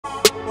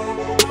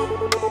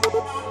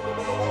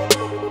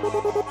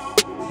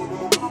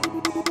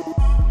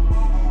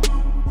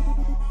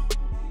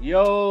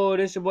Yo,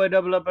 this your boy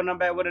Double Up, and I'm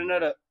back with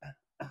another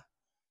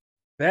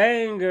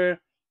banger.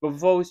 But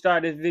before we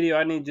start this video,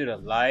 I need you to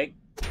like,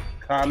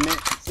 comment,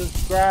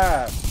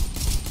 subscribe.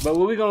 But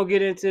what we're going to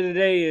get into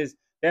today is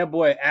that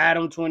boy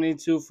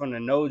Adam22 from the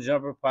No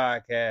Jumper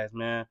Podcast,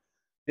 man.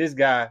 This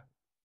guy,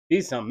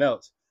 he's something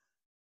else.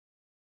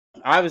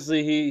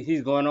 Obviously,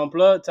 he's going on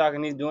Plugtalk,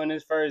 and he's doing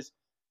his first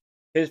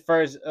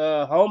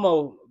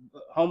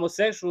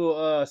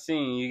homosexual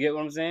scene. You get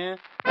what I'm saying?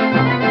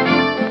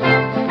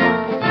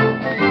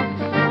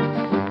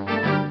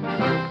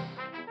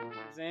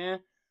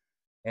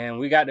 And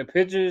we got the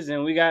pictures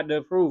and we got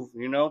the proof,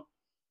 you know.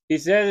 He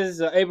says it's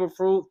an April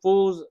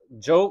Fool's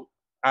joke,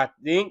 I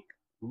think,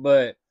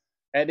 but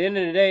at the end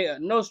of the day,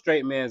 no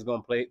straight man's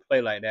gonna play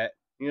like that.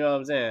 You know what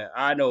I'm saying?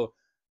 I know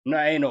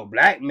ain't no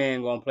black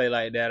man gonna play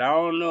like that. I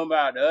don't know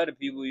about the other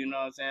people, you know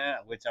what I'm saying?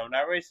 Which I'm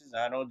not racist.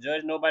 I don't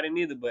judge nobody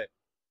neither, but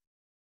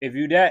if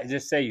you that,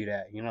 just say you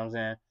that, you know what I'm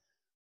saying?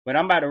 But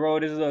I'm about to roll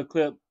this little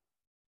clip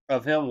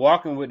of him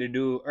walking with the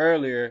dude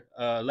earlier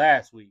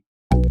last week.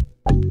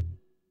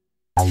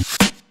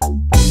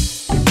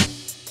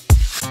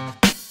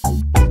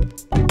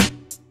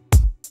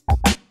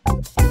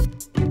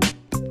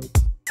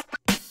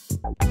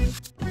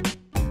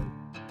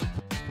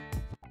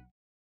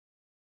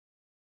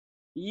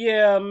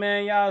 Yeah,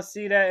 man, y'all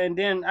see that? And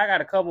then I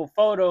got a couple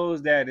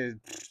photos that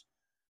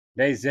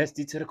they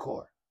zesty to the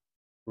core.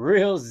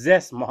 Real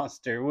zest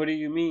monster. What do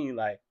you mean?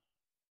 Like,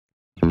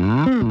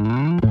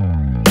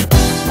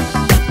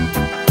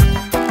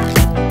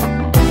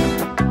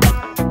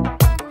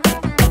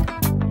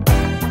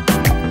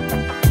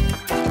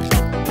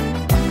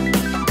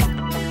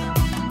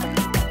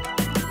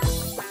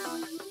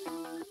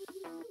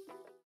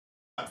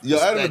 Yo,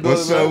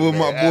 what's up with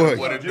my boy?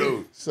 What it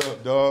do? What's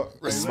up, dog?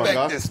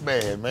 Respect this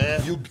man,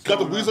 man. You got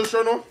the Weezer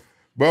shirt on?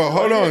 Bro,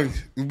 hold on.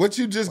 What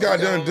you just got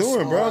done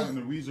doing, bro?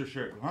 The Weezer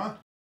shirt, huh?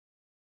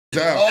 On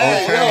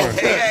camera.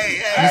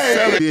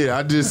 Hey. Yeah,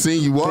 I just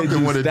seen you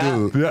walking with a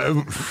dude.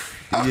 Yeah,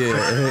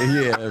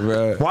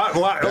 bro.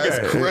 Why? That's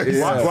Okay.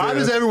 crazy. Why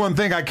does everyone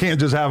think I can't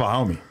just have a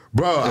homie?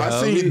 Bro,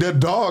 I seen the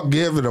dog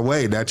give it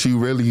away that you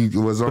really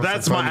was on. But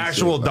that's my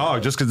actual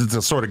dog, just because it's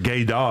a sort of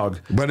gay dog.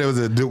 But it was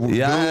a dude.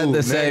 Yeah, I had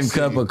the same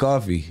cup of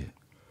coffee.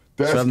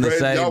 That's from the crazy.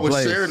 same Y'all was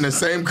place. sharing the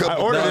same cup. I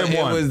ordered him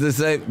one. It was the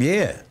same.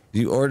 Yeah,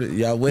 you ordered.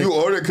 Y'all went. You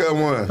ordered cup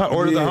one. I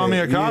ordered the Yeah,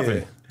 homie a coffee.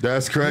 yeah.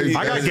 That's crazy.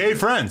 I got gay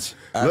friends.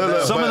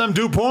 Look, Some of them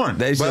do porn.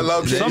 They should,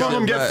 Some of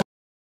them get.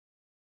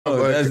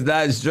 That's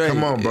not straight.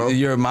 Come on, bro.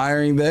 You're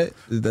admiring that.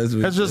 That's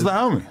just the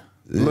homie.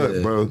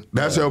 Look, bro,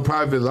 that's your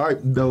private life,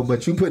 though.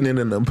 But you putting it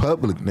in the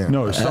public now.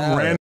 No, some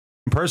random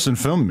person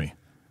filmed me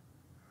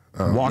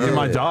walking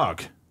my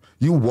dog.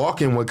 You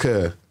walking with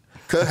Cuz.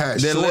 Cuz had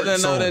Did shorts Lena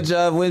know on. that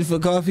y'all went for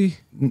coffee?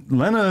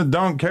 Lena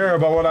don't care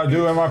about what I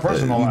do in my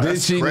personal life. Did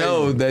she crazy.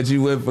 know that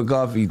you went for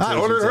coffee? I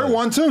ordered her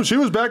one too. She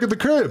was back at the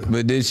crib.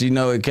 But did she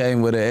know it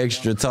came with an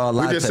extra tall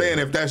latte? We just saying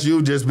if that's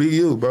you, just be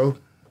you, bro.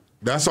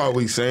 That's all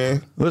we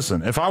saying.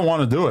 Listen, if I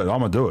want to do it, I'm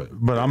gonna do it.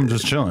 But I'm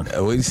just chilling.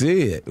 We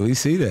see it. We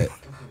see that.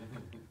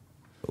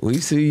 We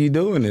see you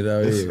doing it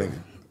out here.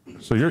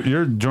 So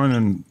you're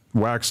joining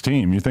Wax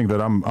team. You think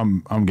that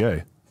I'm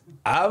gay?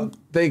 I'm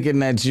thinking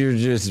that you're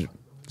just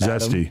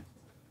Zesty. Adam.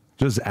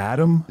 Just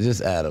Adam?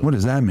 Just Adam. What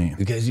does that mean?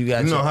 Because you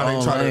got You know your how they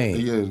own try lane.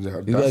 to. You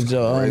got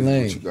your own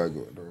lane. What you got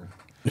going on.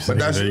 But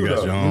that's you,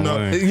 though.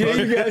 Yeah,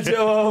 you got your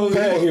own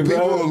lane,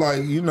 bro. People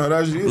like, you know,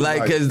 that's you.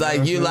 Like, cause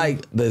like you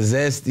like the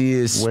zesty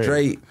is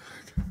straight.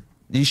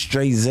 You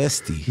straight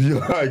zesty.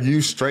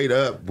 You straight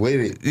up with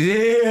it.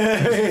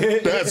 Yeah.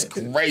 That's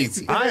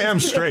crazy. I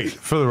am straight,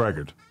 for the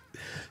record.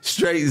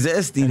 Straight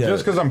zesty though.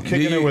 Just because I'm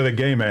kicking it with a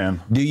gay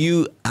man. Do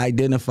you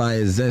identify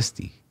as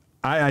zesty?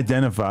 I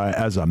identify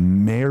as a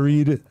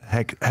married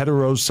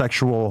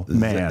heterosexual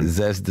man.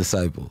 Zest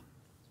disciple.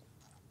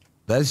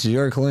 That's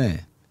your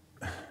clan.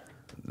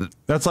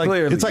 That's like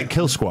Clearly. It's like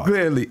Kill Squad.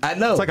 Clearly. I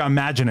know. It's like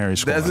imaginary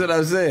squad. That's what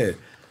I'm saying.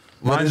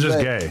 Mine's just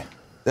gay.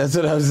 That's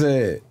what I'm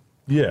saying.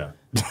 Yeah.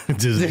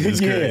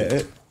 Just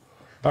yeah.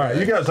 All right,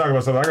 you guys talk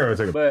about something. I gotta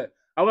take a. but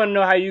I want to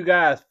know how you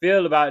guys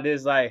feel about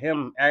this, like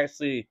him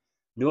actually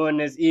doing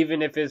this,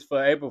 even if it's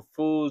for April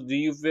Fools. Do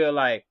you feel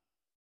like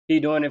he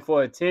doing it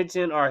for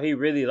attention, or he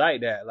really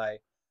like that?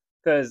 Like,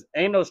 cause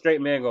ain't no straight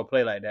man gonna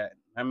play like that.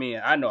 I mean,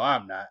 I know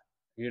I'm not.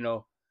 You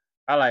know,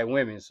 I like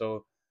women,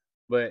 so.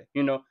 But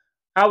you know,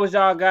 how was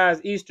y'all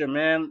guys Easter,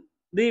 man?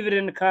 Leave it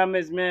in the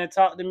comments, man.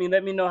 Talk to me.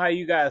 Let me know how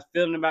you guys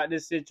feeling about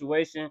this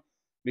situation,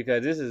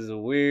 because this is a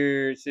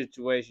weird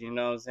situation. You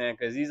know what I'm saying?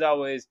 Because he's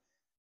always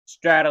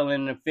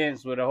straddling the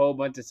fence with a whole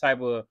bunch of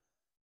type of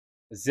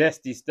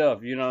zesty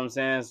stuff, you know what I'm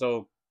saying?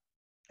 So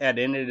at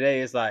the end of the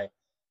day, it's like,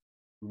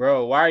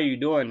 bro, why are you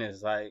doing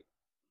this? Like,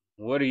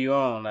 what are you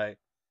on? Like,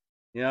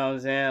 you know what I'm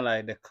saying?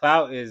 Like, the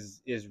clout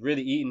is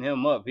really eating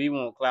him up. He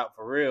won't clout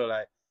for real.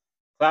 Like,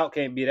 clout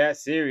can't be that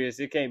serious.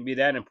 It can't be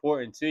that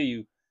important to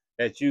you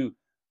that you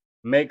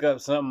make up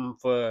something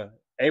for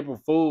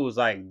April Fools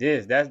like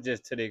this. That's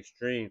just to the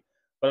extreme.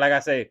 But like I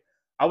say,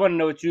 I want to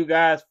know what you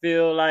guys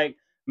feel like.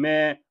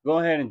 man, go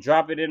ahead and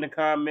drop it in the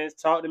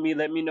comments. Talk to me.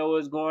 Let me know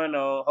what's going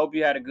on. Hope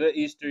you had a good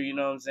Easter, you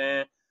know what I'm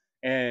saying?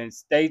 And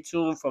stay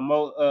tuned for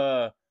more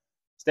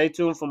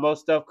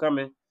stuff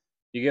coming.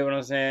 You get what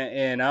I'm saying?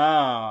 And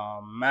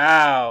I'm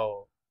out.